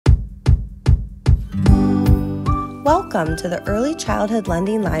Welcome to the Early Childhood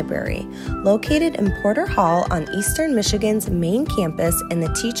Lending Library, located in Porter Hall on Eastern Michigan's main campus in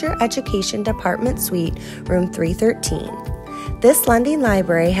the Teacher Education Department Suite, Room 313. This lending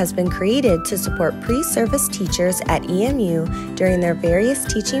library has been created to support pre-service teachers at EMU during their various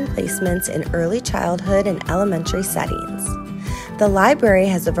teaching placements in early childhood and elementary settings. The library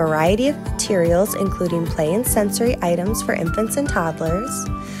has a variety of materials including play and sensory items for infants and toddlers,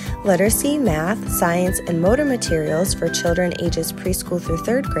 literacy, math, science, and motor materials for children ages preschool through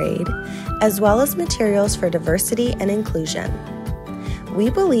 3rd grade, as well as materials for diversity and inclusion. We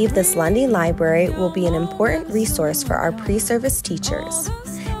believe this lending library will be an important resource for our pre-service teachers,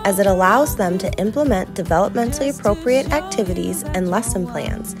 as it allows them to implement developmentally appropriate activities and lesson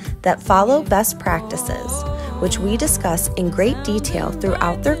plans that follow best practices, which we discuss in great detail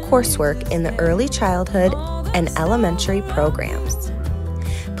throughout their coursework in the early childhood and elementary programs.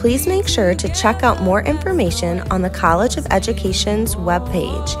 Please make sure to check out more information on the College of Education's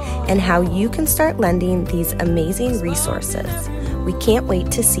webpage and how you can start lending these amazing resources. We can't wait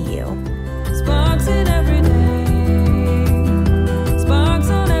to see you.